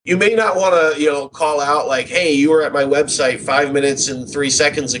You may not want to, call out like, "Hey, you were at my website 5 minutes and 3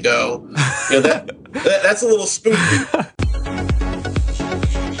 seconds ago." That's a little spooky.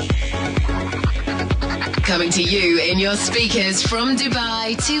 Coming to you in your speakers from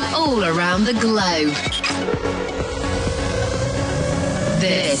Dubai to all around the globe.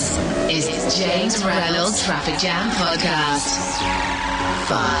 This is James Reynolds Traffic Jam Podcast.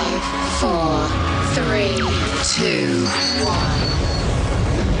 5, 4, 3, 2, 1.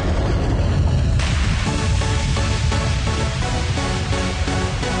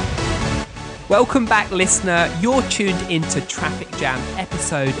 Welcome back, listener. You're tuned into Traffic Jam,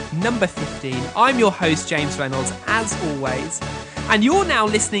 episode number 15. I'm your host, James Reynolds, as always. And you're now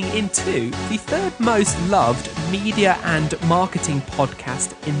listening into the third most loved media and marketing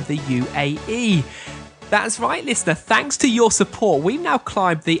podcast in the UAE. That's right, listener. Thanks to your support, we've now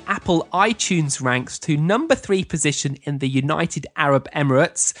climbed the Apple iTunes ranks to number 3 position in the United Arab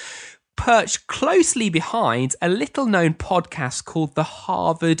Emirates, perched closely behind a little-known podcast called the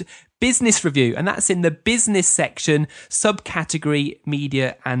Harvard Business Review, and that's in the business section, subcategory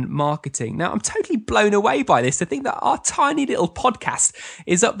media and marketing. Now, I'm totally blown away by this. I think that our tiny little podcast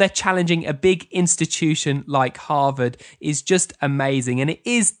is up there challenging a big institution like Harvard is just amazing, and it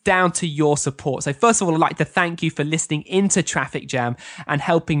is down to your support. So first of all, I'd like to thank you for listening into Traffic Jam and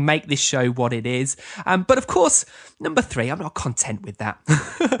helping make this show what it is. But of course, number 3, I'm not content with that.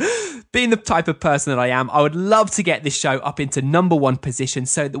 Being the type of person that I am, I would love to get this show up into number 1 position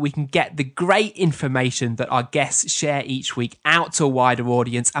so that we can get the great information that our guests share each week out to a wider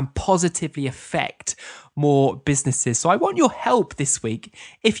audience and positively affect more businesses. So I want your help this week.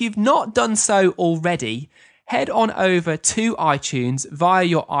 If you've not done so already, head on over to iTunes via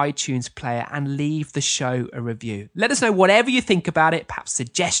your iTunes player and leave the show a review. Let us know whatever you think about it, perhaps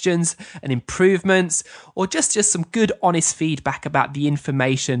suggestions and improvements, or just some good, honest feedback about the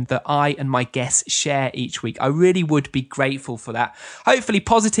information that I and my guests share each week. I really would be grateful for that. Hopefully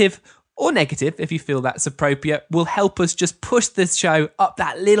positive or negative, if you feel that's appropriate, will help us just push this show up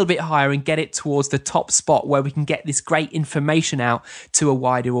that little bit higher and get it towards the top spot where we can get this great information out to a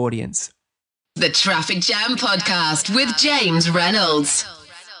wider audience. The Traffic Jam Podcast with James Reynolds.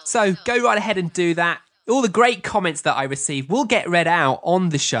 So go right ahead and do that. All the great comments that I receive will get read out on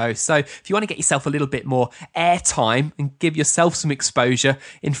the show. So if you want to get yourself a little bit more airtime and give yourself some exposure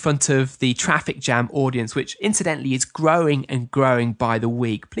in front of the Traffic Jam audience, which incidentally is growing and growing by the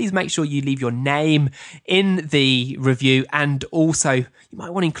week, please make sure you leave your name in the review, and also you might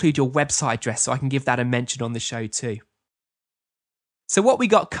want to include your website address so I can give that a mention on the show too. So what we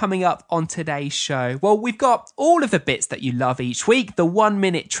got coming up on today's show? Well, we've got all of the bits that you love each week, the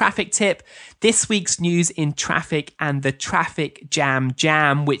 1-minute traffic tip, this week's news in traffic, and the Traffic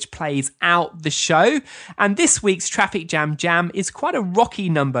Jam, which plays out the show. And this week's Traffic Jam is quite a rocky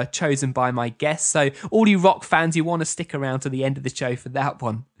number chosen by my guest. So all you rock fans, you want to stick around to the end of the show for that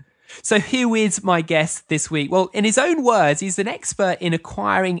one. So who is my guest this week? Well, in his own words, he's an expert in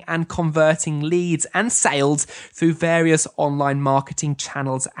acquiring and converting leads and sales through various online marketing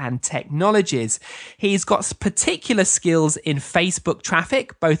channels and technologies. He's got particular skills in Facebook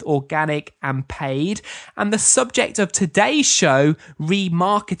traffic, both organic and paid. And the subject of today's show,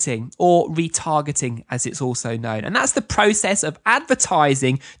 remarketing, or retargeting as it's also known. And that's the process of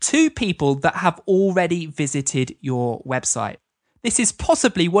advertising to people that have already visited your website. This is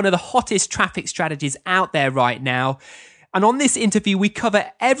possibly one of the hottest traffic strategies out there right now. And on this interview, we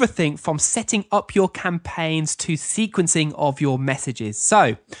cover everything from setting up your campaigns to sequencing of your messages.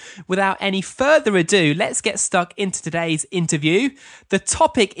 So without any further ado, let's get stuck into today's interview. The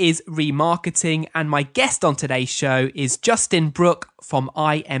topic is remarketing, and my guest on today's show is Justin Brooke from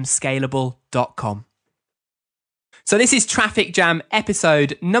imscalable.com. So this is Traffic Jam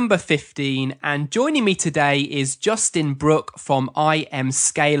episode number 15, and joining me today is Justin Brooke from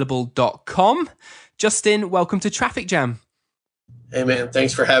imscalable.com. Justin, welcome to Traffic Jam. Hey man,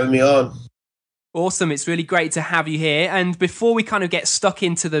 thanks for having me on. Awesome, it's really great to have you here. And before we kind of get stuck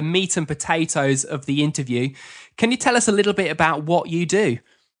into the meat and potatoes of the interview, can you tell us a little bit about what you do?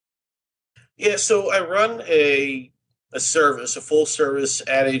 Yeah, so I run a service, a full service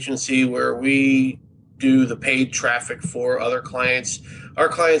ad agency where we do the paid traffic for other clients. Our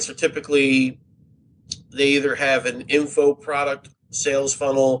clients are typically, they either have an info product sales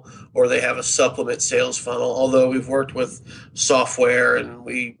funnel or they have a supplement sales funnel, although we've worked with software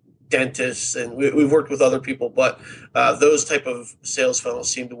and dentists and we've worked with other people, but those type of sales funnels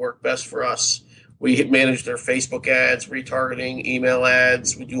seem to work best for us. We manage their Facebook ads, retargeting, email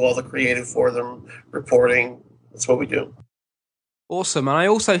ads. We do all the creative for them, reporting. That's what we do. Awesome. And I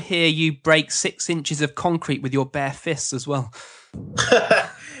also hear you break 6 inches of concrete with your bare fists as well.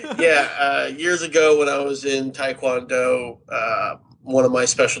 Yeah, years ago when I was in Taekwondo, one of my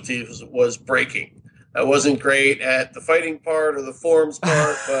specialties was breaking. I wasn't great at the fighting part or the forms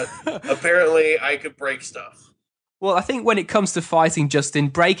part, but apparently I could break stuff. Well, I think when it comes to fighting, Justin,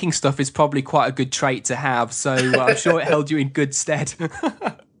 breaking stuff is probably quite a good trait to have. So I'm sure it held you in good stead.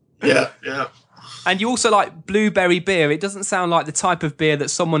 Yeah, yeah. And you also like blueberry beer. It doesn't sound like the type of beer that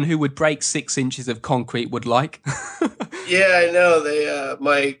someone who would break 6 inches of concrete would like. Yeah, I know.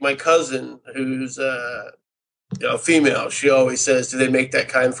 My cousin, who's female, she always says, "Do they make that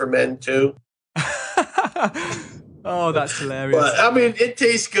kind for men too?" Oh, that's hilarious. But I mean, it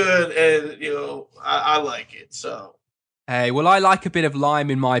tastes good, and I like it. So hey, well, I like a bit of lime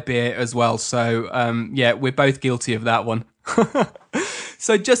in my beer as well. So yeah, we're both guilty of that one.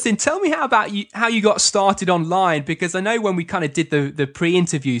 So Justin, tell me how you got started online, because I know when we kind of did the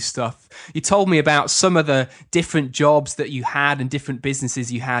pre-interview stuff, you told me about some of the different jobs that you had and different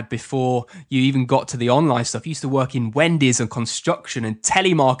businesses you had before you even got to the online stuff. You used to work in Wendy's and construction and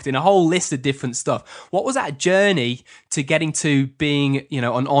telemarketing, a whole list of different stuff. What was that journey to getting to being, an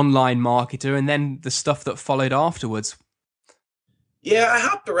online marketer, and then the stuff that followed afterwards? yeah, I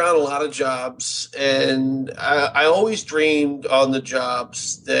hopped around a lot of jobs, and I always dreamed on the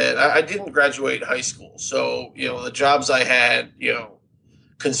jobs that I didn't graduate high school. So, the jobs I had,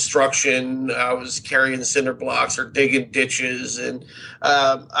 construction, I was carrying cinder blocks or digging ditches. And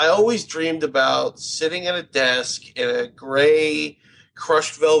I always dreamed about sitting at a desk in a gray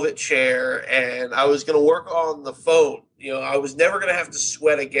crushed velvet chair, and I was going to work on the phone. I was never going to have to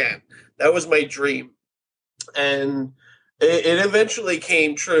sweat again. That was my dream. And it eventually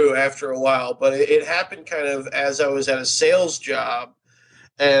came true after a while, but it happened kind of as I was at a sales job,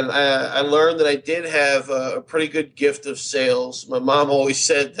 and I learned that I did have a pretty good gift of sales. My mom always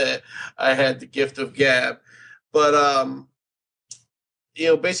said that I had the gift of gab, but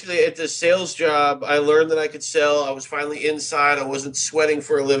basically at this sales job, I learned that I could sell. I was finally inside. I wasn't sweating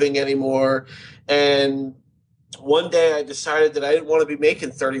for a living anymore, and one day I decided that I didn't want to be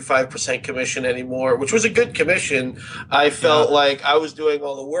making 35% commission anymore, which was a good commission. I felt like I was doing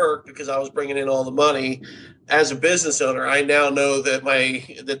all the work because I was bringing in all the money. As a business owner, I now know that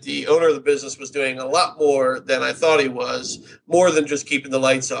the owner of the business was doing a lot more than I thought he was, more than just keeping the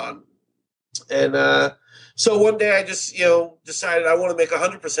lights on. And so one day I just, decided I want to make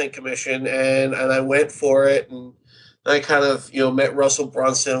 100% commission, and I went for it. And I kind of, met Russell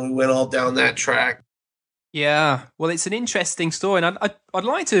Brunson, and we went all down that track. Yeah, well, it's an interesting story, and I'd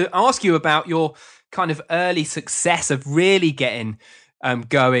like to ask you about your kind of early success of really getting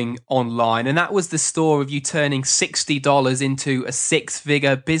going online, and that was the story of you turning $60 into a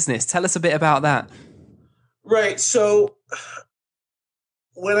 6-figure business. Tell us a bit about that. Right. So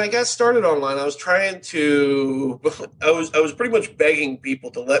when I got started online, I was I was pretty much begging people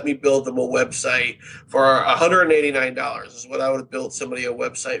to let me build them a website for $189 is what I would have built somebody a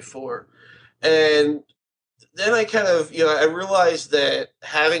website for. And then I kind of, I realized that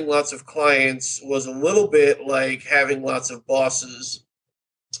having lots of clients was a little bit like having lots of bosses.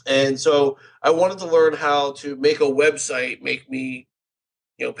 And so I wanted to learn how to make a website make me,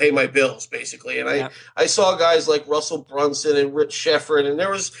 pay my bills basically. And I saw guys like Russell Brunson and Rich Sheffrin, and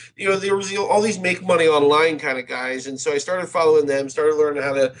there was all these make money online kind of guys. And so I started following them, started learning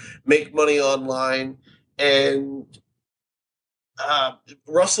how to make money online. And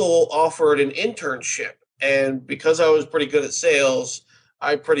Russell offered an internship. And because I was pretty good at sales,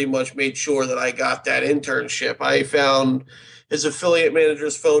 I pretty much made sure that I got that internship. I found his affiliate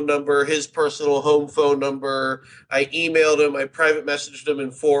manager's phone number, his personal home phone number. I emailed him, I private messaged him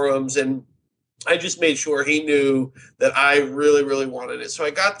in forums, and I just made sure he knew that I really, really wanted it. So I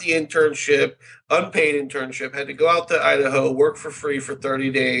got the internship, unpaid internship, had to go out to Idaho, work for free for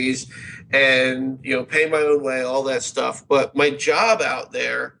 30 days, and, pay my own way, all that stuff. But my job out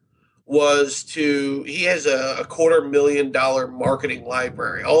there was he has a $250,000 marketing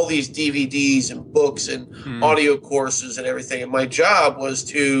library, all these DVDs and books and audio courses and everything. And my job was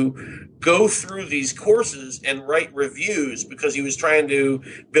to go through these courses and write reviews, because he was trying to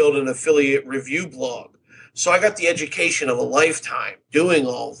build an affiliate review blog. So I got the education of a lifetime doing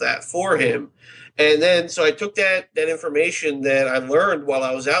all of that for him. And then, so I took that information that I learned while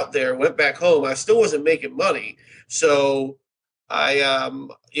I was out there, went back home. I still wasn't making money. So I,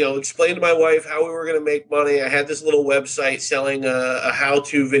 explained to my wife how we were going to make money. I had this little website selling a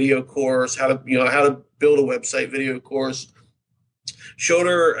how-to video course, how to build a website video course. Showed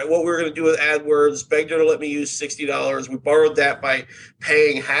her what we were going to do with AdWords, begged her to let me use $60. We borrowed that by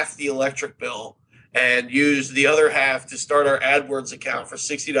paying half the electric bill. and used the other half to start our AdWords account for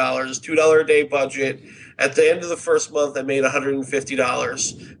 $60, $2 a day budget. At the end of the first month, I made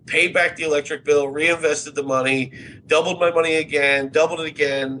 $150, paid back the electric bill, reinvested the money, doubled my money again, doubled it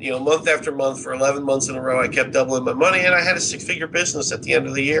again, month after month for 11 months in a row. I kept doubling my money, and I had a six-figure business at the end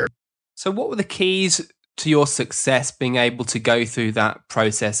of the year. So what were the keys to your success being able to go through that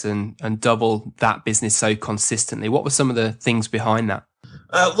process and double that business so consistently? What were some of the things behind that?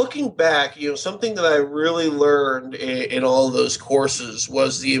 Looking back, something that I really learned in all of those courses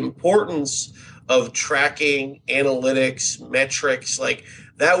was the importance of tracking, analytics, metrics. Like,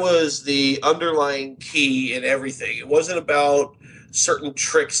 that was the underlying key in everything. It wasn't about certain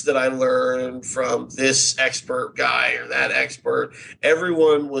tricks that I learned from this expert guy or that expert.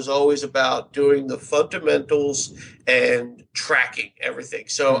 Everyone was always about doing the fundamentals and tracking everything.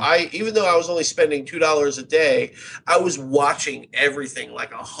 So even though I was only spending $2 a day, I was watching everything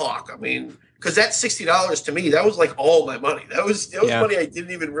like a hawk. I mean, because that $60 to me, that was like all my money. That was money I didn't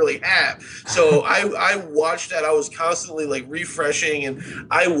even really have. So I watched that. I was constantly like refreshing, and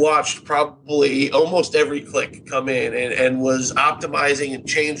I watched probably almost every click come in and was optimizing and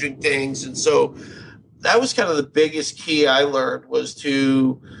changing things. And so that was kind of the biggest key I learned, was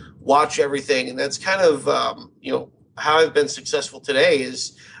to watch everything. And that's kind of, how I've been successful today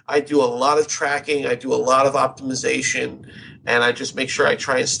is I do a lot of tracking. I do a lot of optimization, and I just make sure I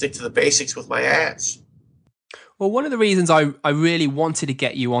try and stick to the basics with my ads. Well, one of the reasons I really wanted to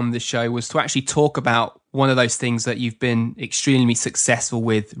get you on the show was to actually talk about one of those things that you've been extremely successful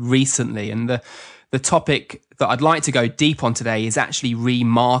with recently. And the topic that I'd like to go deep on today is actually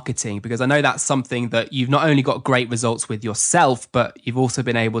remarketing, because I know that's something that you've not only got great results with yourself, but you've also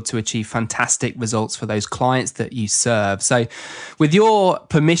been able to achieve fantastic results for those clients that you serve. So with your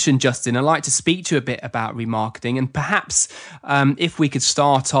permission, Justin, I'd like to speak to you a bit about remarketing, and perhaps if we could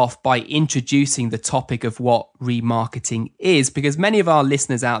start off by introducing the topic of what remarketing is, because many of our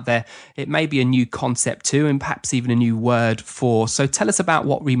listeners out there, it may be a new concept too, and perhaps even a new word for. So tell us about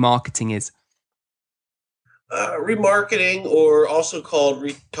what remarketing is. Remarketing, or also called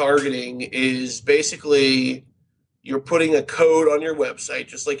retargeting, is basically you're putting a code on your website,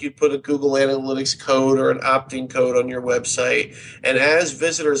 just like you'd put a Google Analytics code or an opt-in code on your website. And as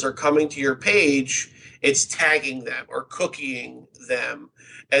visitors are coming to your page, it's tagging them or cookieing them.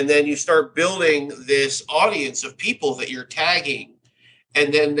 And then you start building this audience of people that you're tagging.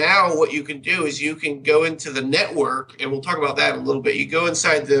 And then now what you can do is you can go into the network, and we'll talk about that in a little bit. You go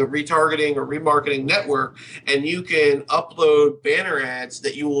inside the retargeting or remarketing network, and you can upload banner ads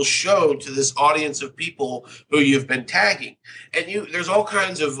that you will show to this audience of people who you've been tagging. And there's all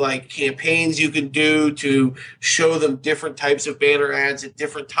kinds of like campaigns you can do to show them different types of banner ads at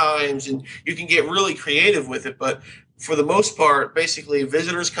different times, and you can get really creative with it. But for the most part, basically,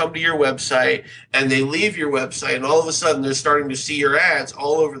 visitors come to your website and they leave your website, and all of a sudden they're starting to see your ads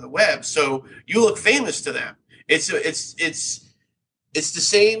all over the web. So you look famous to them. It's the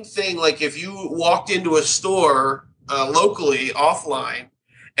same thing. Like if you walked into a store locally, offline,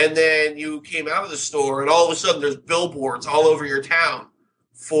 and then you came out of the store, and all of a sudden there's billboards all over your town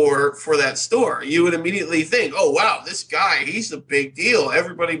for that store. You would immediately think, "Oh wow, this guy, he's a big deal.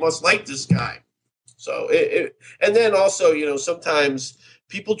 Everybody must like this guy." So and then also, sometimes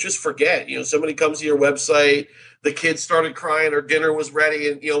people just forget, somebody comes to your website, the kids started crying or dinner was ready,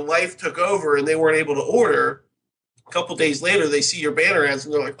 and, life took over and they weren't able to order. A couple days later, they see your banner ads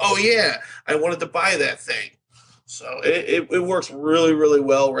and they're like, "Oh yeah, I wanted to buy that thing." So it works really, really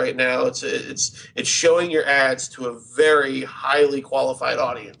well right now. It's showing your ads to a very highly qualified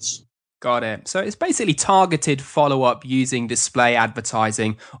audience. Got it. So it's basically targeted follow-up using display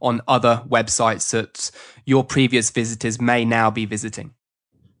advertising on other websites that your previous visitors may now be visiting.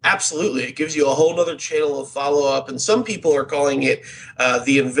 Absolutely. It gives you a whole other channel of follow-up. And some people are calling it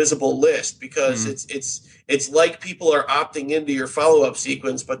the invisible list, because it's like people are opting into your follow-up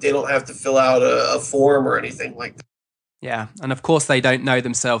sequence, but they don't have to fill out a form or anything like that. Yeah. And of course, they don't know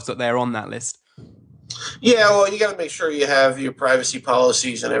themselves that they're on that list. Yeah, well, you got to make sure you have your privacy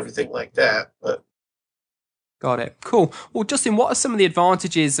policies and everything like that. But got it. Cool. Well, Justin, what are some of the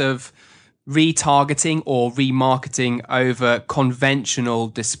advantages of retargeting or remarketing over conventional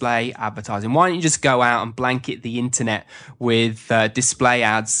display advertising? Why don't you just go out and blanket the internet with display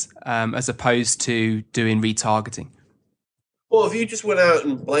ads as opposed to doing retargeting? Well, if you just went out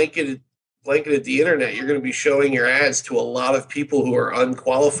and blanketed the internet, you're going to be showing your ads to a lot of people who are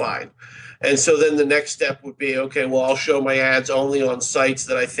unqualified. And so then the next step would be, okay, well, I'll show my ads only on sites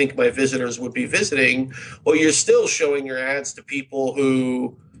that I think my visitors would be visiting. Well, you're still showing your ads to people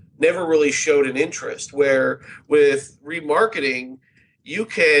who never really showed an interest, where with remarketing, you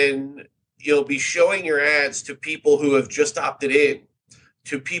can be showing your ads to people who have just opted in,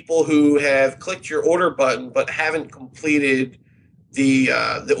 to people who have clicked your order button but haven't completed the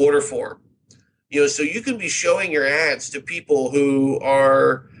order form. So you can be showing your ads to people who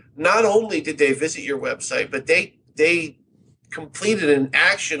are, not only did they visit your website, but they completed an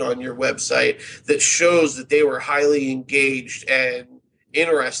action on your website that shows that they were highly engaged and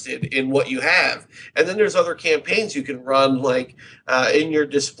interested in what you have. And then there's other campaigns you can run, like in your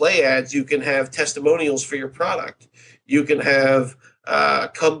display ads, you can have testimonials for your product. You can have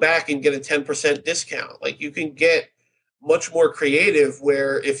come back and get a 10% discount. Like, you can get much more creative,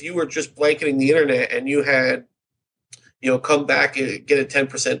 where if you were just blanketing the internet and you had, come back and get a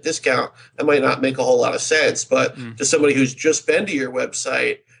 10% discount, that might not make a whole lot of sense. But to somebody who's just been to your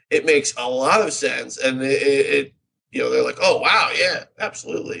website, it makes a lot of sense. And it they're like, oh, wow, yeah,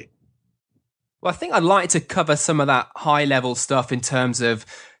 absolutely. Well, I think I'd like to cover some of that high level stuff in terms of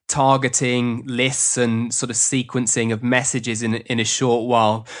targeting lists and sort of sequencing of messages in a short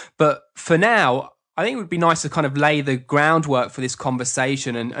while. But for now, I think it would be nice to kind of lay the groundwork for this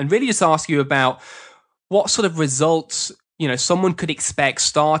conversation and really just ask you about what sort of results someone could expect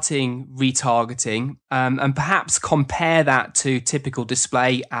starting retargeting, and perhaps compare that to typical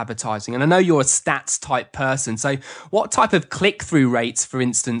display advertising. And I know you're a stats type person, so what type of click-through rates, for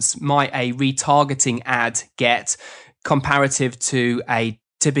instance, might a retargeting ad get comparative to a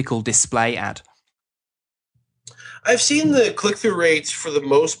typical display ad? I've seen the click-through rates for the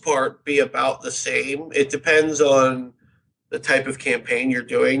most part be about the same. It depends on the type of campaign you're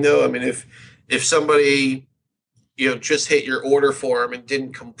doing, though. I mean, if somebody just hit your order form and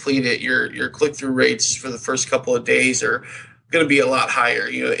didn't complete it, your click-through rates for the first couple of days are going to be a lot higher,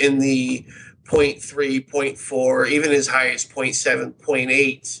 in the 0.3, 0.4, even as high as 0.7,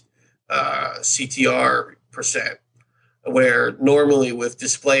 0.8 CTR percent, where normally with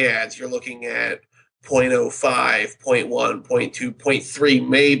display ads, you're looking at 0.05, 0.1, 0.2, 0.3,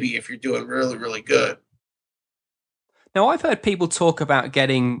 maybe, if you're doing really, really good. Now, I've heard people talk about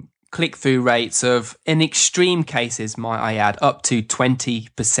getting click-through rates of, in extreme cases, might I add, up to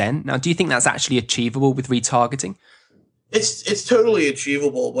 20%. Now, do you think that's actually achievable with retargeting? It's totally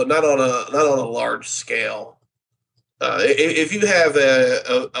achievable, but not on a large scale. If you have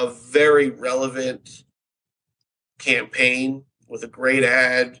a very relevant campaign with a great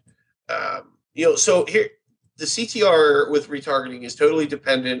ad, so here, the CTR with retargeting is totally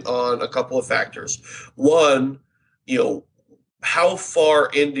dependent on a couple of factors. One, how far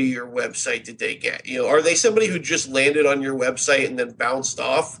into your website did they get? Are they somebody who just landed on your website and then bounced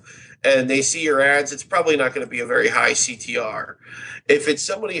off and they see your ads? It's probably not going to be a very high CTR. If it's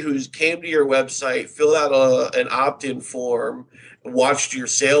somebody who's came to your website, filled out an opt-in form, watched your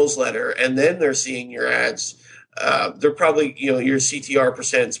sales letter, and then they're seeing your ads, they're probably, your CTR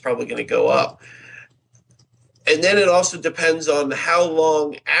percent is probably going to go up. And then it also depends on how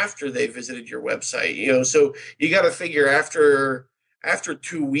long after they visited your website. So you got to figure after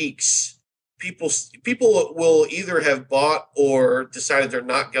 2 weeks, people will either have bought or decided they're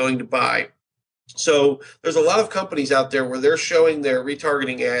not going to buy. So there's a lot of companies out there where they're showing their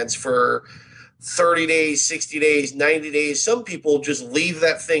retargeting ads for 30 days, 60 days, 90 days. Some people just leave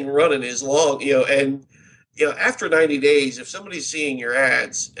that thing running as long, and after 90 days, if somebody's seeing your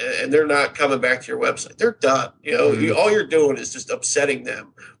ads and they're not coming back to your website, they're done. All you're doing is just upsetting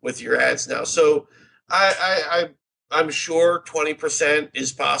them with your ads now. So I'm sure 20%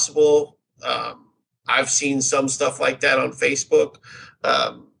 is possible. I've seen some stuff like that on Facebook.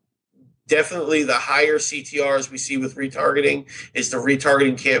 Definitely the higher CTRs we see with retargeting is the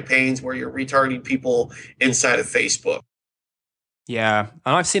retargeting campaigns where you're retargeting people inside of Facebook. Yeah,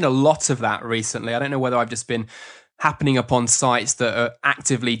 and I've seen a lot of that recently. I don't know whether I've just been happening upon sites that are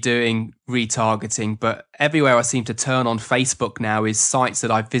actively doing retargeting, but everywhere I seem to turn on Facebook now is sites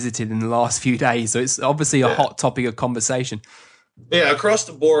that I've visited in the last few days. So it's obviously a hot topic of conversation. Yeah, across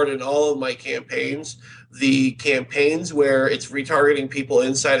the board in all of my campaigns, the campaigns where it's retargeting people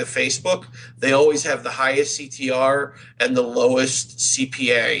inside of Facebook, they always have the highest CTR and the lowest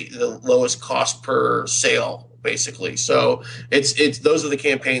CPA, the lowest cost per sale, basically. So it's those are the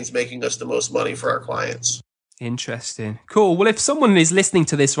campaigns making us the most money for our clients. Interesting. Cool. Well, if someone is listening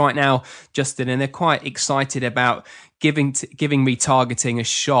to this right now, Justin, and they're quite excited about giving retargeting a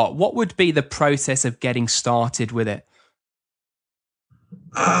shot, what would be the process of getting started with it?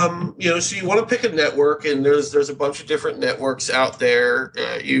 So you want to pick a network, and there's a bunch of different networks out there.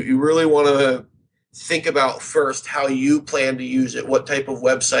 You really want to think about first how you plan to use it, what type of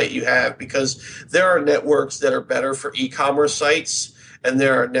website you have, because there are networks that are better for e-commerce sites, and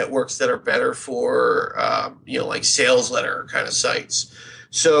there are networks that are better for like sales letter kind of sites.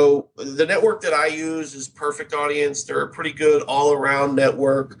 So the network that I use is Perfect Audience. They're a pretty good all-around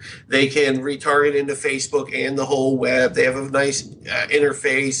network. They can retarget into Facebook and the whole web. They have a nice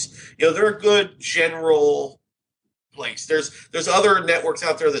interface. They're a good general place. There's other networks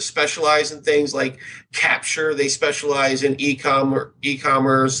out there that specialize in things like Capture. They specialize in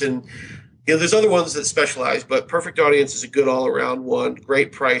e-commerce, and there's other ones that specialize. But Perfect Audience is a good all-around one.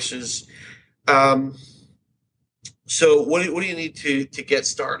 Great prices. So what do you need to get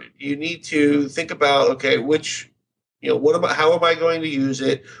started? You need to think about, okay, how am I going to use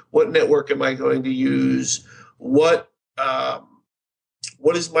it? What network am I going to use? What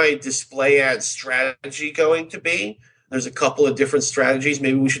is my display ad strategy going to be? There's a couple of different strategies.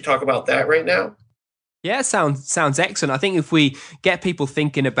 Maybe we should talk about that right now. Yeah, sounds excellent. I think if we get people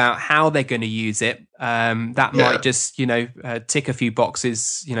thinking about how they're going to use it, that might just tick a few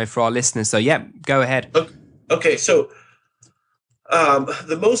boxes for our listeners. So yeah, go ahead. Okay, so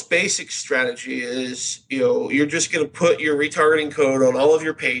the most basic strategy is, you're just going to put your retargeting code on all of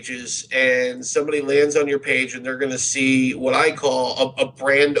your pages, and somebody lands on your page and they're going to see what I call a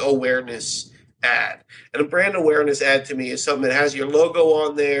brand awareness ad. And a brand awareness ad to me is something that has your logo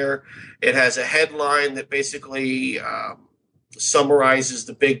on there. It has a headline that basically summarizes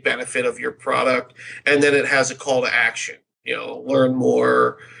the big benefit of your product, and then it has a call to action. Learn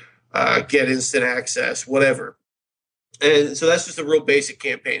more, get instant access, whatever. And so that's just a real basic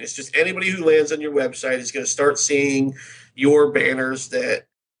campaign. It's just anybody who lands on your website is going to start seeing your banners that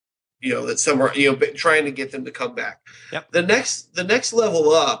trying to get them to come back. Yep. The next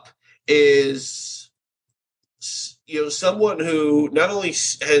level up is someone who not only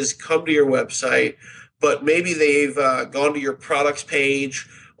has come to your website, but maybe they've gone to your products page,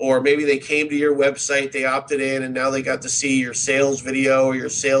 or maybe they came to your website, they opted in, and now they got to see your sales video or your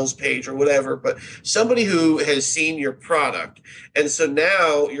sales page or whatever. But somebody who has seen your product. And so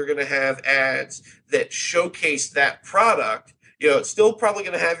now you're going to have ads that showcase that product. It's still probably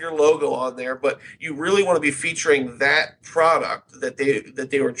going to have your logo on there, but you really want to be featuring that product that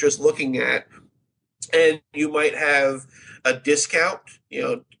they were just looking at. And you might have a discount,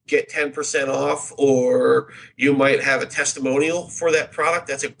 get 10% off, or you might have a testimonial for that product.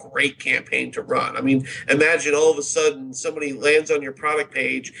 That's a great campaign to run. I mean, imagine all of a sudden somebody lands on your product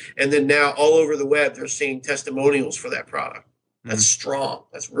page, and then now all over the web, they're seeing testimonials for that product. That's strong.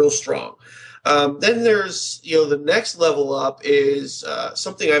 That's real strong. Then there's, the next level up is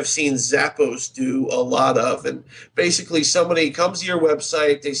something I've seen Zappos do a lot of. And basically somebody comes to your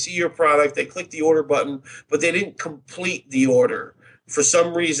website, they see your product, they click the order button, but they didn't complete the order. For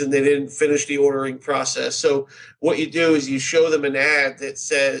some reason, they didn't finish the ordering process. So what you do is you show them an ad that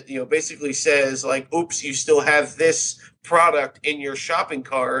says, basically says like, oops, you still have this product in your shopping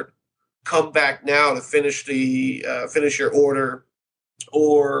cart. Come back now to finish your order.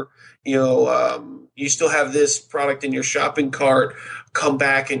 Or, you still have this product in your shopping cart, come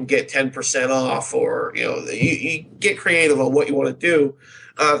back and get 10% off, or, you get creative on what you want to do.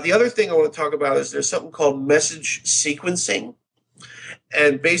 The other thing I want to talk about is there's something called message sequencing.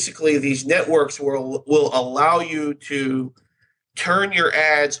 And basically these networks will allow you to turn your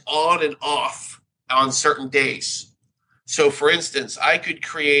ads on and off on certain days. So for instance, I could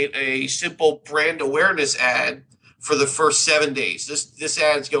create a simple brand awareness ad for the first 7 days. This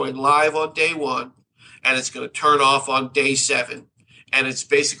ad's going live on day 1, and it's going to turn off on day 7. And it's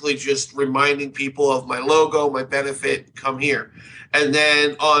basically just reminding people of my logo, my benefit, come here. And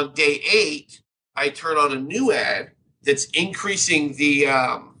then on day 8, I turn on a new ad that's increasing the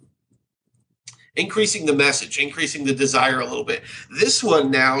message, increasing the desire a little bit. This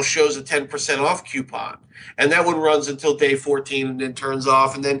one now shows a 10% off coupon. And that one runs until day 14 and then turns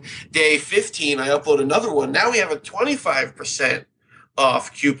off. And then day 15, I upload another one. Now we have a 25%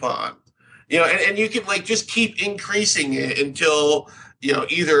 off coupon. And you can just keep increasing it until,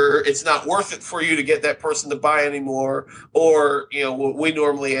 either it's not worth it for you to get that person to buy anymore, or, what we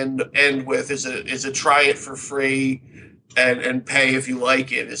normally end with is a try it for free and pay if you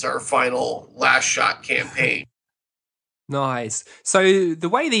like it is our final last shot campaign. Nice. So the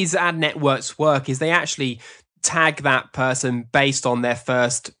way these ad networks work is they actually tag that person based on their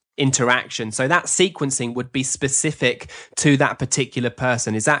first interaction. So that sequencing would be specific to that particular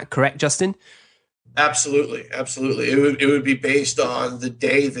person. Is that correct, Justin? Absolutely. It would be based on the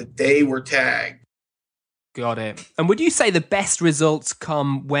day that they were tagged. Got it. And would you say the best results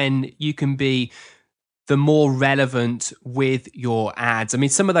come when you can be the more relevant with your ads. I mean,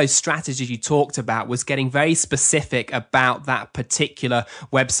 some of those strategies you talked about was getting very specific about that particular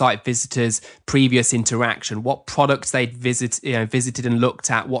website visitor's previous interaction, what products they'd visited and looked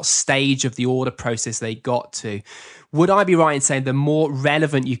at, what stage of the order process they got to. Would I be right in saying the more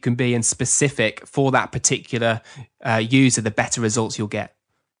relevant you can be and specific for that particular user, the better results you'll get?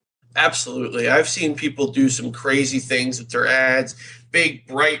 Absolutely. I've seen people do some crazy things with their ads, big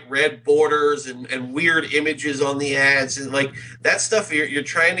bright red borders and weird images on the ads. And like that stuff, you're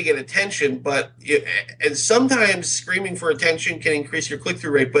trying to get attention, and sometimes screaming for attention can increase your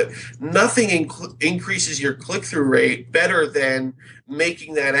click-through rate, but nothing increases your click-through rate better than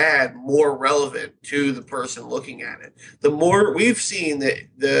making that ad more relevant to the person looking at it. The more we've seen that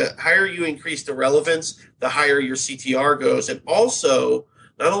the higher you increase the relevance, the higher your CTR goes. And also,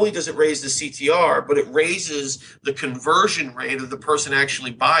 not only does it raise the CTR, but it raises the conversion rate of the person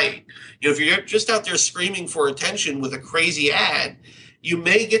actually buying. If you're just out there screaming for attention with a crazy ad, you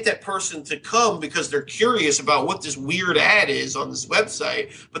may get that person to come because they're curious about what this weird ad is on this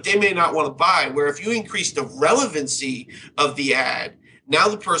website, but they may not want to buy. Where if you increase the relevancy of the ad, now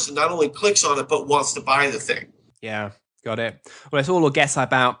the person not only clicks on it, but wants to buy the thing. Yeah, got it. Well, it's all, I guess,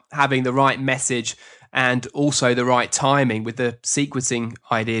 about having the right message and also the right timing. With the sequencing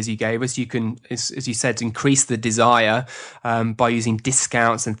ideas you gave us, you can, as you said, increase the desire by using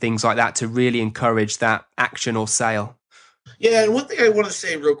discounts and things like that to really encourage that action or sale. Yeah, and one thing I want to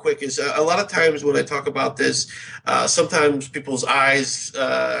say real quick is a lot of times when I talk about this, sometimes people's eyes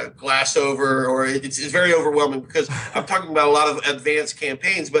glass over, or it's very overwhelming because I'm talking about a lot of advanced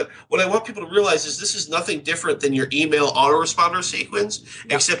campaigns. But what I want people to realize is this is nothing different than your email autoresponder sequence,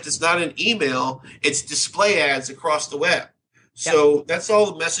 except it's not an email, it's display ads across the web. So that's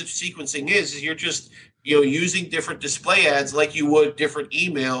all the message sequencing is you're just using different display ads like you would different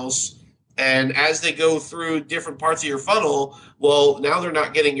emails. And as they go through different parts of your funnel, well, now they're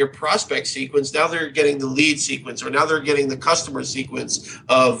not getting your prospect sequence. Now they're getting the lead sequence, or now they're getting the customer sequence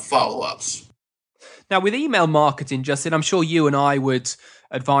of follow-ups. Now, with email marketing, Justin, I'm sure you and I would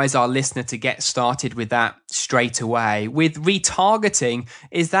advise our listener to get started with that straight away. With retargeting,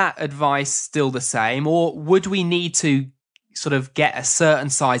 is that advice still the same, or would we need to sort of get a certain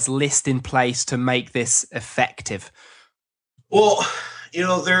size list in place to make this effective? Well,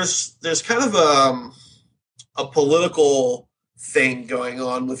 there's kind of a political thing going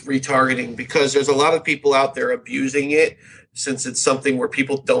on with retargeting because there's a lot of people out there abusing it since it's something where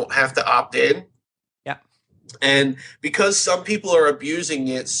people don't have to opt in. Yeah. And because some people are abusing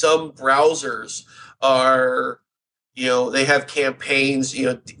it, some browsers are, they have campaigns,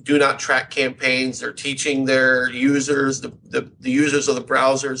 do not track campaigns. They're teaching their users, the users of the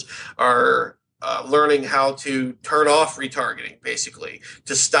browsers are learning how to turn off retargeting, basically,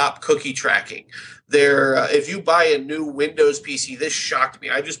 to stop cookie tracking. If you buy a new Windows PC, this shocked me.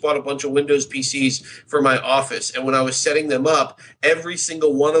 I just bought a bunch of Windows PCs for my office, and when I was setting them up, every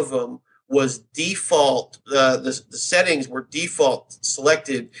single one of them was default. The settings were default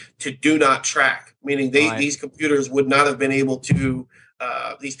selected to do not track, meaning these computers would not have been able to.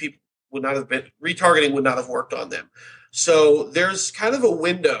 These people would not have been retargeting would not have worked on them. So there's kind of a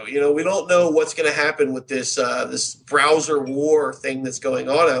window. We don't know what's going to happen with this browser war thing that's going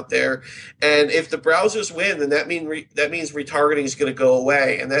on out there. And if the browsers win, then that means retargeting is going to go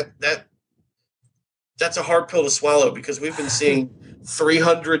away. And that's a hard pill to swallow because we've been seeing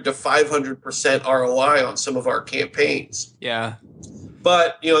 300 to 500% ROI on some of our campaigns. Yeah.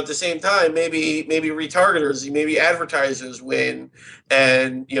 But at the same time, maybe retargeters, maybe advertisers win,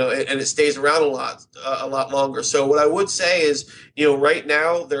 and it stays around a lot longer. So what I would say is, right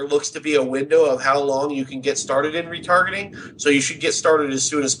now there looks to be a window of how long you can get started in retargeting. So you should get started as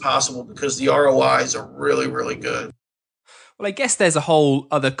soon as possible because the ROIs are really, really good. Well, I guess there's a whole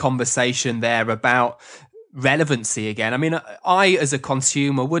other conversation there about relevancy again. I mean, I as a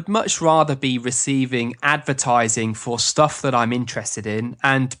consumer would much rather be receiving advertising for stuff that I'm interested in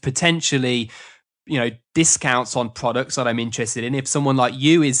and potentially, discounts on products that I'm interested in. If someone like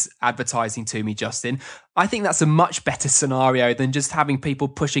you is advertising to me, Justin, I think that's a much better scenario than just having people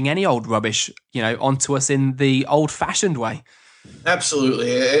pushing any old rubbish, onto us in the old-fashioned way.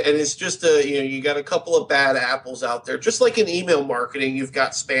 Absolutely. And it's just you got a couple of bad apples out there. Just like in email marketing, you've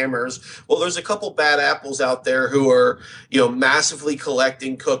got spammers. Well, there's a couple bad apples out there who are, massively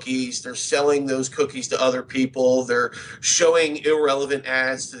collecting cookies. They're selling those cookies to other people. They're showing irrelevant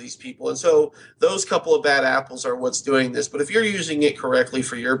ads to these people. And so those couple of bad apples are what's doing this. But if you're using it correctly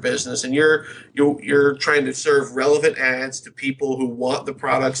for your business and you're trying to serve relevant ads to people who want the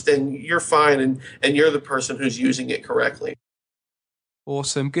products, then you're fine and you're the person who's using it correctly.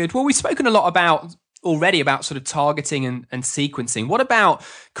 Awesome. Good. Well, we've spoken a lot about already about sort of targeting and sequencing. What about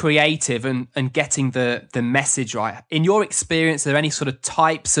creative and getting the message right? In your experience, are there any sort of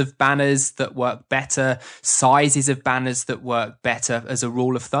types of banners that work better, sizes of banners that work better as a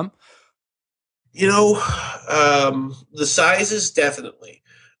rule of thumb? The sizes definitely.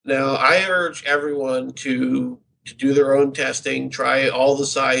 Now, I urge everyone to do their own testing, try all the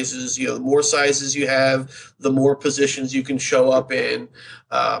sizes. The more sizes you have, the more positions you can show up in.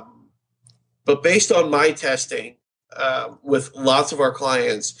 But based on my testing with lots of our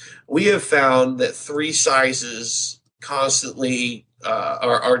clients, we have found that 3 sizes constantly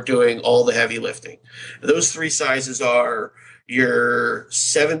are doing all the heavy lifting. Those 3 sizes are your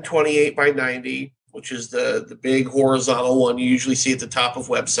 728 by 90, which is the big horizontal one you usually see at the top of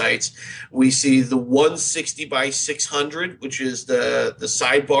websites. We see the 160 by 600, which is the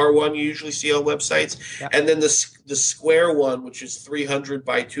sidebar one you usually see on websites. Yep. And then the square one, which is 300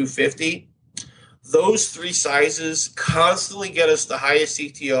 by 250. Those 3 sizes constantly get us the highest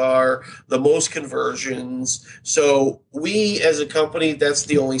CTR, the most conversions. So we, as a company, that's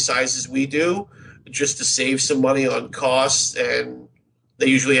the only sizes we do, just to save some money on costs, and they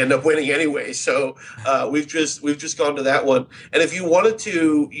usually end up winning anyway. So we've just gone to that one. And if you wanted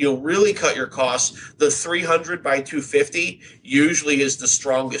to, really cut your costs, the 300 by 250 usually is the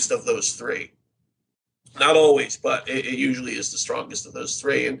strongest of those 3. Not always, but it usually is the strongest of those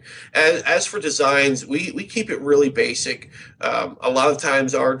 3. And as for designs, we keep it really basic. A lot of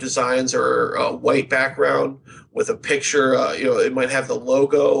times our designs are a white background with a picture. It might have the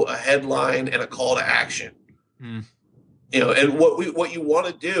logo, a headline, and a call to action. Mm. And what you want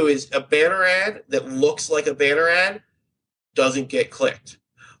to do is a banner ad that looks like a banner ad doesn't get clicked.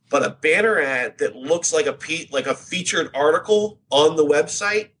 But a banner ad that looks like a featured article on the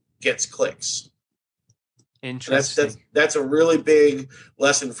website gets clicks. Interesting. That's a really big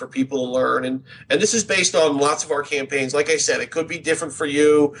lesson for people to learn, and this is based on lots of our campaigns. Like I said, it could be different for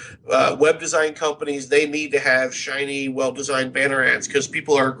you. Web design companies, they need to have shiny, well-designed banner ads because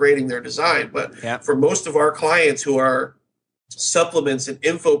people are grading their design. But for most of our clients who are supplements and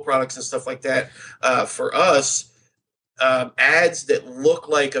info products and stuff like that, for us, ads that look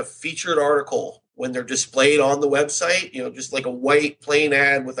like a featured article when they're displayed on the website, just like a white plain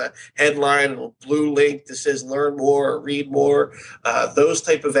ad with a headline and a blue link that says learn more or read more, those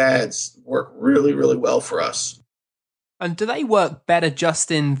type of ads work really, really well for us. And do they work better,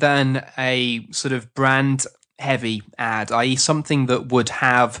 Justin, than a sort of brand heavy ad, i.e. something that would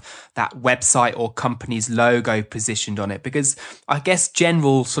have that website or company's logo positioned on it? Because I guess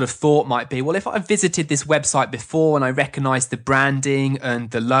general sort of thought might be, well, if I visited this website before and I recognize the branding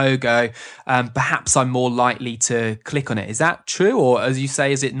and the logo, perhaps I'm more likely to click on it. Is that true? Or as you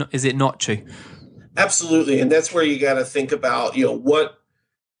say, is it not true? Absolutely. And that's where you got to think about,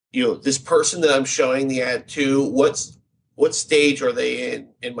 this person that I'm showing the ad to, what stage are they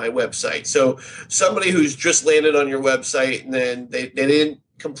in my website? So somebody who's just landed on your website and then they didn't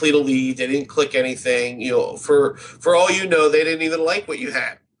complete a lead, they didn't click anything, for all they didn't even like what you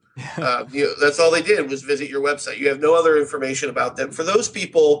had. That's all they did was visit your website. You have no other information about them. For those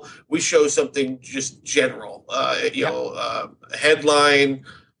people, we show something just general, headline,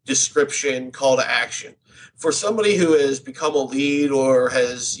 description, call to action. For somebody who has become a lead or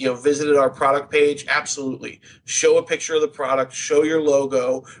has, visited our product page, absolutely. Show a picture of the product, show your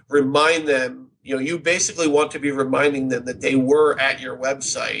logo, remind them, you basically want to be reminding them that they were at your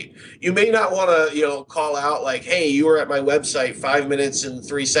website. You may not want to, call out like, hey, you were at my website 5 minutes and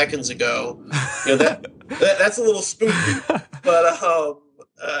 3 seconds ago. That's a little spooky, but,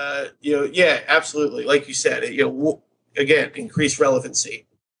 absolutely. Like you said, again, increase relevancy.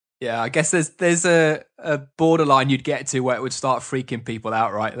 Yeah, I guess there's a borderline you'd get to where it would start freaking people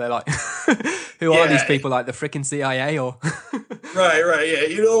out, right? They're like, who are these people? Like the freaking CIA or? Right. Yeah,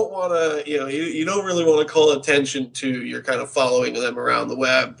 you don't want to, you don't really want to call attention to your kind of following them around the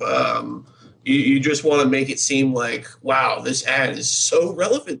web. You just want to make it seem like, wow, this ad is so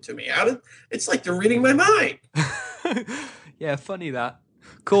relevant to me. It's like they're reading my mind. Yeah, funny that.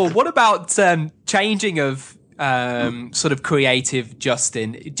 Cool. What about changing of sort of creative,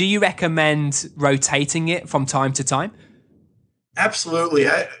 Justin? Do you recommend rotating it from time to time? Absolutely.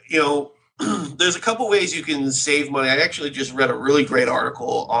 There's a couple ways you can save money. I actually just read a really great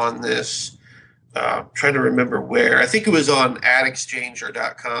article on this. Trying to remember where. I think it was on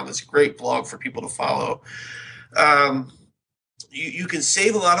adexchanger.com. It's a great blog for people to follow. You can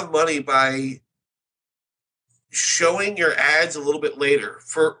save a lot of money by showing your ads a little bit later.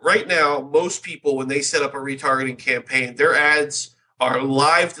 For right now, most people, when they set up a retargeting campaign, their ads are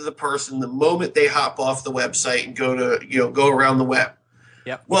live to the person the moment they hop off the website and go around the web.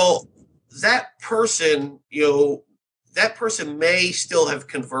 Yep. Well, that person, that person may still have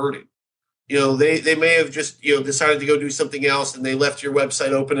converted. They may have just, decided to go do something else and they left your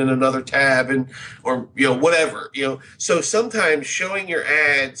website open in another tab or whatever, So sometimes showing your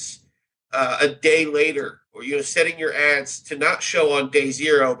ads a day later, or, setting your ads to not show on day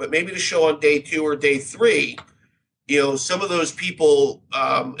 0, but maybe to show on day 2 or day 3, some of those people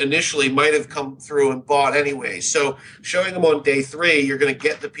initially might have come through and bought anyway. So showing them on day 3, you're going to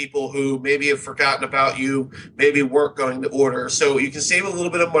get the people who maybe have forgotten about you, maybe weren't going to order. So you can save a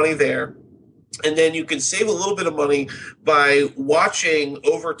little bit of money there. And then you can save a little bit of money by watching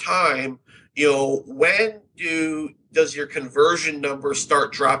over time, when does your conversion number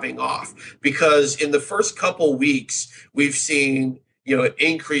start dropping off? Because in the first couple weeks, we've seen, it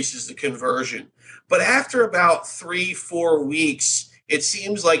increases the conversion. But after about 3-4 weeks, it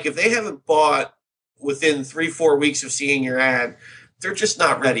seems like if they haven't bought within 3-4 weeks of seeing your ad, they're just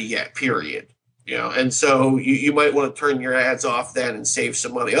not ready yet, period. And so you might want to turn your ads off then and save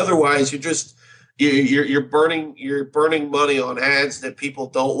some money. Otherwise, you're burning money on ads that people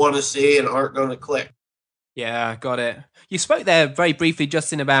don't want to see and aren't going to click. Yeah, got it. You spoke there very briefly,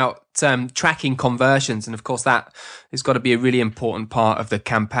 Justin, about tracking conversions. And of course, that has got to be a really important part of the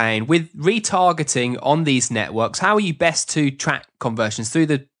campaign. With retargeting on these networks, how are you best to track conversions? Through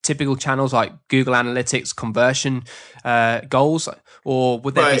the typical channels like Google Analytics, conversion goals? Or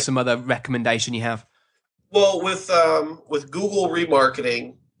would there be some other recommendation you have? Well, with Google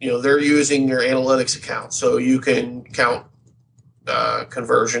remarketing, they're using your analytics account. So you can count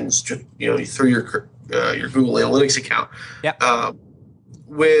conversions through your Google Analytics account. Yeah.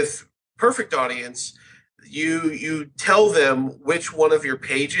 With Perfect Audience, you tell them which one of your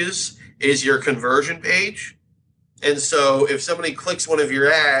pages is your conversion page. And so if somebody clicks one of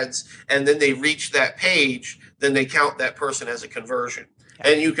your ads and then they reach that page, then they count that person as a conversion. Yeah.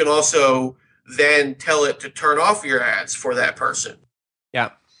 And you can also then tell it to turn off your ads for that person.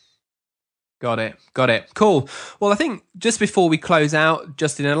 Yeah. Got it. Cool. Well, I think just before we close out,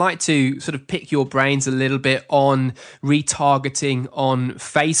 Justin, I'd like to sort of pick your brains a little bit on retargeting on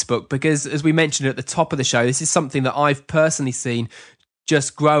Facebook, because as we mentioned at the top of the show, this is something that I've personally seen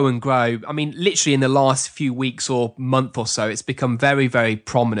just grow and grow. I mean, literally in the last few weeks or month or so, it's become very, very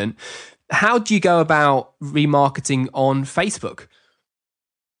prominent. How do you go about remarketing on Facebook?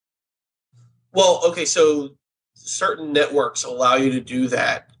 Well, okay, so certain networks allow you to do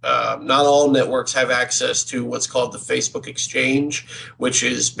that. Not all networks have access to what's called the Facebook Exchange, which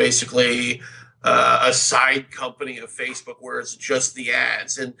is basically a side company of Facebook where it's just the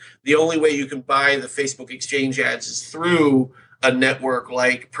ads. And the only way you can buy the Facebook Exchange ads is through a network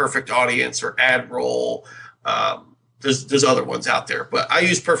like Perfect Audience or AdRoll. There's other ones out there, but I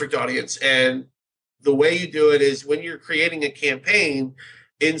use Perfect Audience. And the way you do it is when you're creating a campaign,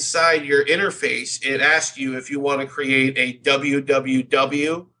 inside your interface, it asks you if you want to create a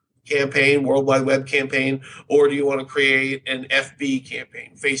www campaign, World Wide Web campaign, or do you want to create an FB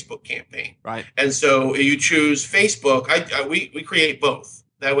campaign, Facebook campaign? Right. And so you choose Facebook. We create both.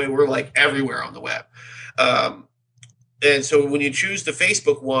 That way we're like everywhere on the web. And so when you choose the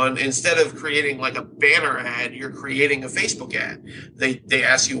Facebook one, instead of creating like a banner ad, you're creating a Facebook ad. They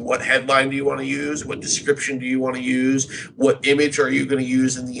ask you what headline do you want to use? What description do you want to use? What image are you going to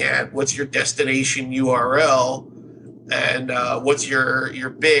use in the ad? What's your destination URL? And what's your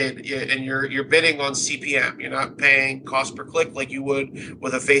bid? And you're bidding on CPM. You're not paying cost per click like you would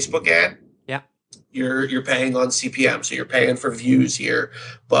with a Facebook ad. Yeah. You're paying on CPM. So you're paying for views here.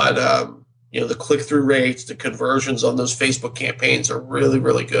 But the click-through rates, the conversions on those Facebook campaigns are really,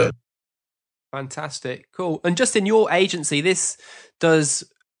 really good. Fantastic. Cool. And just in your agency, this does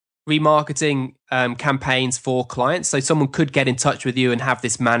remarketing campaigns for clients. So someone could get in touch with you and have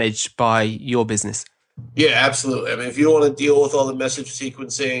this managed by your business. Yeah, absolutely. I mean, if you don't want to deal with all the message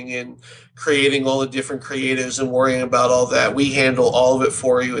sequencing and creating all the different creatives and worrying about all that, we handle all of it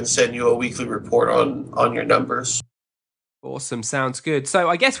for you and send you a weekly report on your numbers. Awesome. Sounds good. So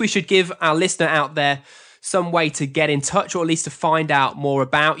I guess we should give our listener out there some way to get in touch, or at least to find out more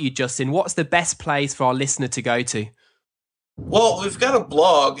about you, Justin. What's the best place for our listener to go to? Well, we've got a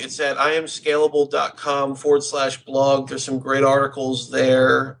blog. It's at iamscalable.com/blog. There's some great articles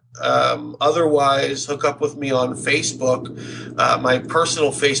there. Otherwise, hook up with me on Facebook. My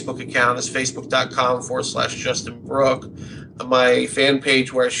personal Facebook account is facebook.com/Justin Brooke. My fan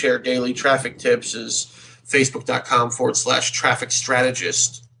page where I share daily traffic tips is facebook.com/traffic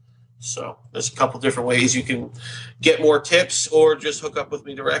strategist. So there's a couple different ways you can get more tips or just hook up with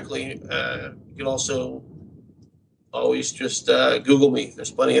me directly. You can also always just Google me.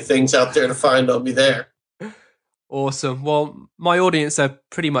 There's plenty of things out there to find on me there. Awesome. Well, my audience are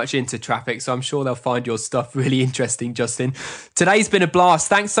pretty much into traffic, so I'm sure they'll find your stuff really interesting, Justin. Today's been a blast.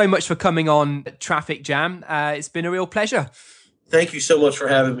 Thanks so much for coming on Traffic Jam. It's been a real pleasure. Thank you so much for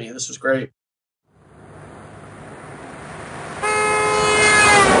having me. This was great.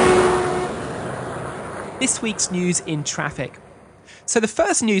 This week's news in traffic. So the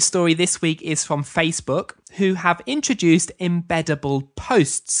first news story this week is from Facebook, who have introduced embeddable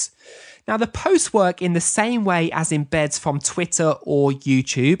posts. Now, the posts work in the same way as embeds from Twitter or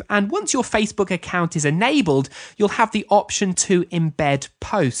YouTube, and once your Facebook account is enabled, you'll have the option to embed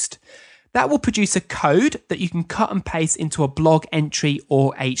post. That will produce a code that you can cut and paste into a blog entry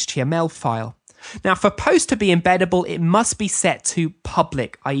or HTML file. Now, for posts to be embeddable, it must be set to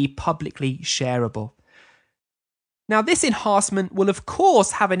public, i.e. publicly shareable. Now, this enhancement will, of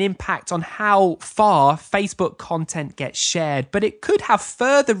course, have an impact on how far Facebook content gets shared, but it could have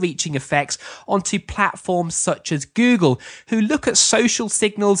further reaching effects onto platforms such as Google, who look at social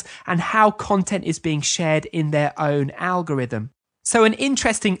signals and how content is being shared in their own algorithm. So an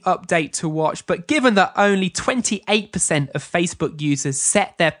interesting update to watch, but given that only 28% of Facebook users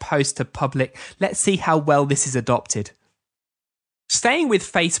set their posts to public, let's see how well this is adopted. Staying with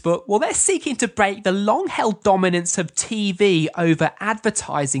Facebook, well, they're seeking to break the long-held dominance of TV over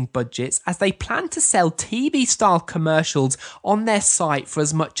advertising budgets as they plan to sell TV-style commercials on their site for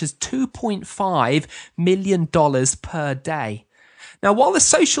as much as $2.5 million per day. Now, while the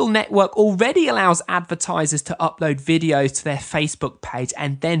social network already allows advertisers to upload videos to their Facebook page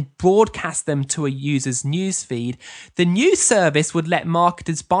and then broadcast them to a user's newsfeed, the new service would let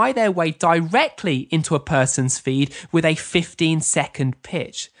marketers buy their way directly into a person's feed with a 15-second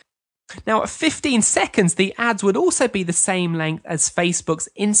pitch. Now, at 15 seconds, the ads would also be the same length as Facebook's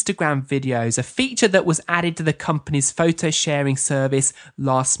Instagram videos, a feature that was added to the company's photo sharing service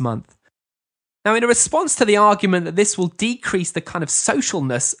last month. Now, in a response to the argument that this will decrease the kind of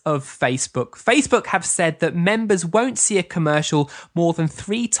socialness of Facebook, Facebook have said that members won't see a commercial more than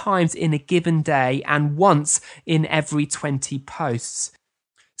 3 times in a given day and once in every 20 posts.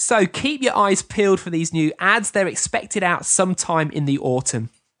 So keep your eyes peeled for these new ads. They're expected out sometime in the autumn.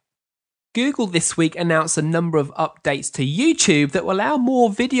 Google this week announced a number of updates to YouTube that will allow more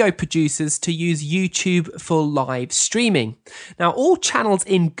video producers to use YouTube for live streaming. Now, all channels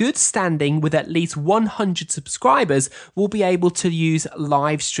in good standing with at least 100 subscribers will be able to use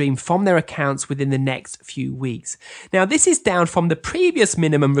live stream from their accounts within the next few weeks. Now, this is down from the previous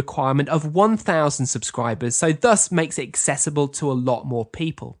minimum requirement of 1,000 subscribers, so thus makes it accessible to a lot more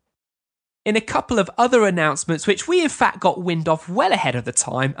people. In a couple of other announcements, which we in fact got wind of well ahead of the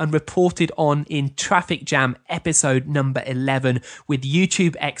time and reported on in Traffic Jam episode number 11 with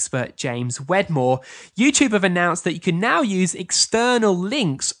YouTube expert James Wedmore, YouTube have announced that you can now use external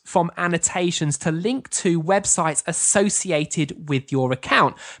links from annotations to link to websites associated with your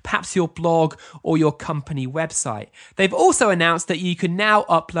account, perhaps your blog or your company website. They've also announced that you can now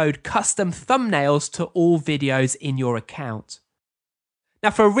upload custom thumbnails to all videos in your account. Now,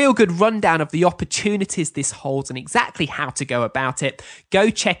 for a real good rundown of the opportunities this holds and exactly how to go about it,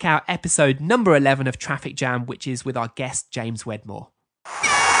 go check out episode number 11 of Traffic Jam, which is with our guest, James Wedmore.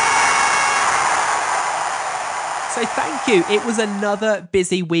 So thank you. It was another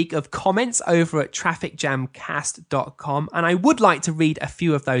busy week of comments over at trafficjamcast.com, and I would like to read a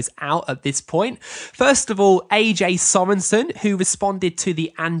few of those out at this point. First of all, AJ Sorensen, who responded to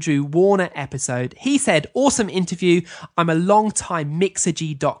the Andrew Warner episode. He said, awesome interview. I'm a long-time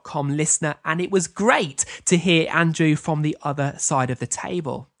Mixergy.com listener, and it was great to hear Andrew from the other side of the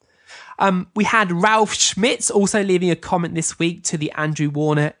table. We had Ralph Schmitz also leaving a comment this week to the Andrew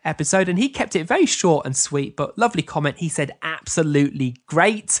Warner episode, and he kept it very short and sweet, but lovely comment. He said, absolutely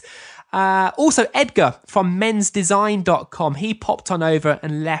great. Also, Edgar from mensdesign.com, he popped on over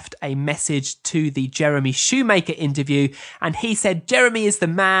and left a message to the Jeremy Shoemaker interview, and he said, Jeremy is the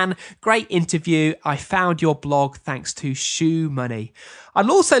man, great interview, I found your blog thanks to Shoe Money. I'd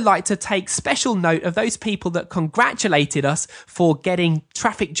also like to take special note of those people that congratulated us for getting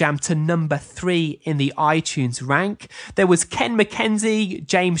Traffic Jam to number 3 in the iTunes rank. There was Ken McKenzie,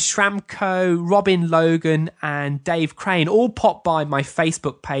 James Schramko, Robin Logan, and Dave Crane all popped by my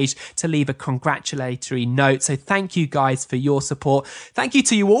Facebook page to leave a congratulatory note. So thank you guys for your support. Thank you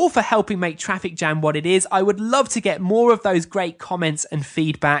to you all for helping make Traffic Jam what it is. I would love to get more of those great comments and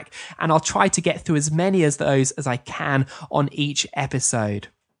feedback, and I'll try to get through as many of those as I can on each episode.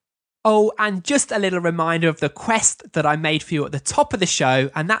 Oh, and just a little reminder of the quest that I made for you at the top of the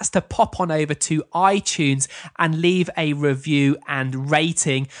show, and that's to pop on over to iTunes and leave a review and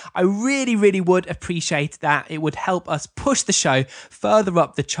rating. I really, really would appreciate that. It would help us push the show further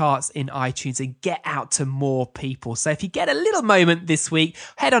up the charts in iTunes and get out to more people. So if you get a little moment this week,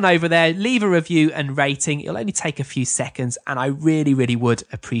 head on over there, leave a review and rating. It'll only take a few seconds, and I really, really would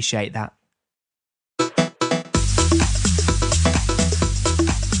appreciate that.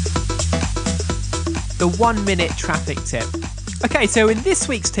 The 1 minute traffic tip. Okay, so in this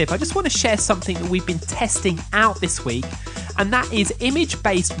week's tip, I just want to share something that we've been testing out this week, and that is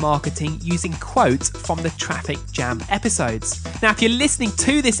image-based marketing using quotes from the Traffic Jam episodes. Now, if you're listening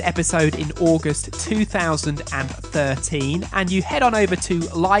to this episode in August 2013 and you head on over to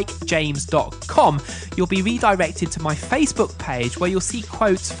likejames.com, you'll be redirected to my Facebook page where you'll see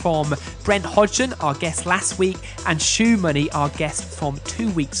quotes from Brent Hodgson, our guest last week, and Shoe Money, our guest from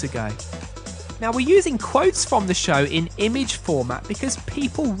 2 weeks ago. Now, we're using quotes from the show in image format because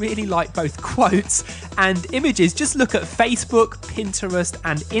people really like both quotes and images. Just look at Facebook, Pinterest,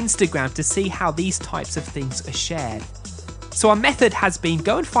 and Instagram to see how these types of things are shared. So our method has been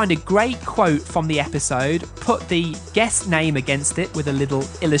go and find a great quote from the episode, put the guest name against it with a little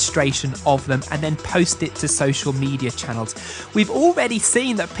illustration of them, and then post it to social media channels. We've already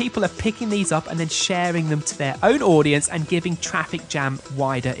seen that people are picking these up and then sharing them to their own audience and giving Traffic Jam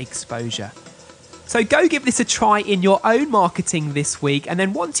wider exposure. So go give this a try in your own marketing this week, and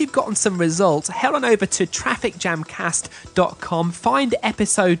then once you've gotten some results, head on over to trafficjamcast.com, find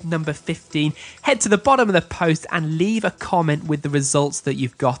episode number 15, head to the bottom of the post and leave a comment with the results that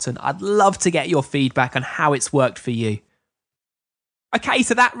you've gotten. I'd love to get your feedback on how it's worked for you. Okay,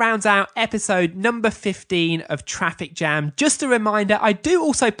 so that rounds out episode number 15 of Traffic Jam. Just a reminder, I do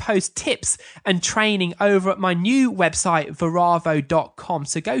also post tips and training over at my new website, veravo.com.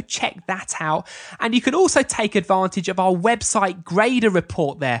 So go check that out. And you can also take advantage of our website grader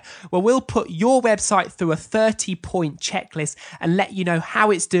report there, where we'll put your website through a 30-point checklist and let you know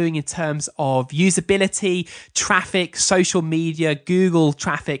how it's doing in terms of usability, traffic, social media, Google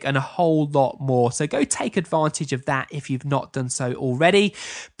traffic, and a whole lot more. So go take advantage of that if you've not done so already.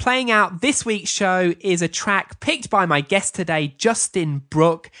 Playing out this week's show is a track picked by my guest today, Justin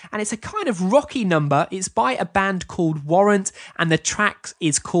Brooke, and it's a kind of rocky number. It's by a band called Warrant, and the track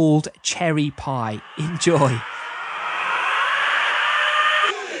is called Cherry Pie. Enjoy.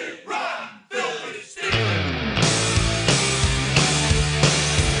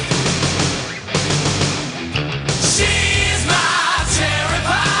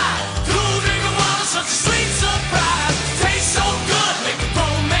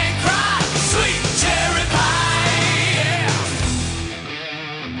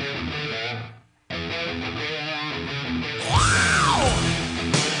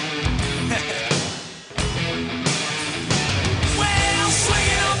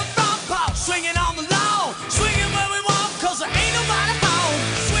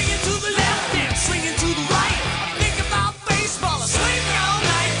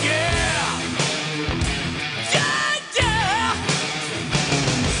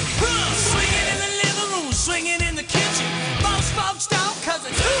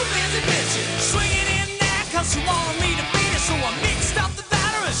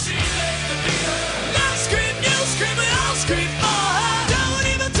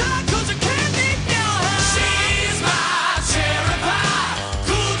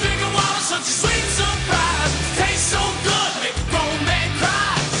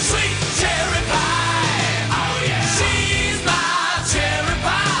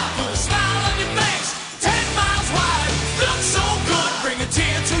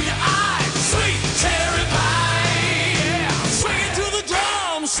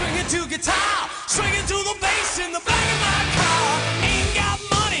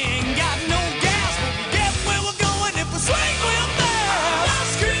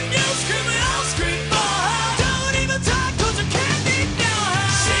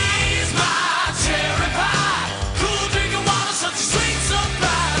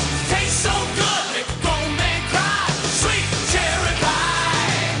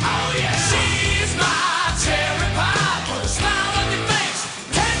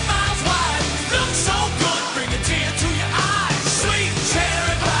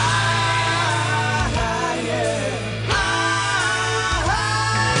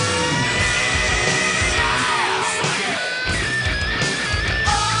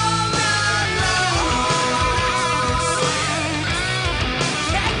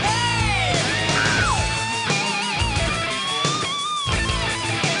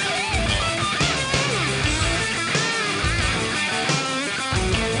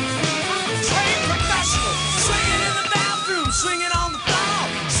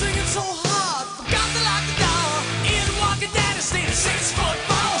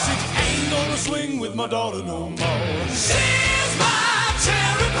 my daughter no more. She's my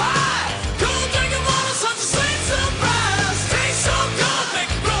cherry pie. Cool drinking water, such a sweet surprise. Tastes so good, make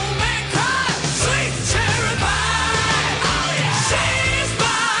a grown man cry. Sweet cherry pie. Oh yeah. She's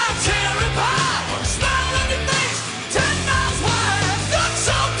my cherry pie. Smile on your face, 10 miles wide. Looks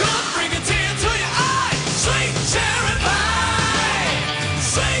so good, bring a tear to your eye. Sweet cherry pie.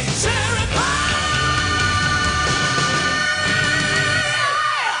 Sweet cherry pie.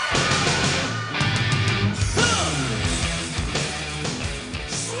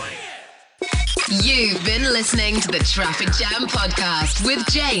 You've been listening to the Traffic Jam Podcast with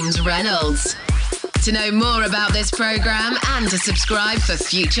James Reynolds. To know more about this program and to subscribe for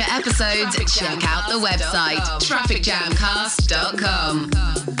future episodes, check out the website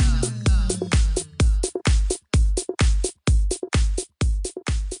trafficjamcast.com.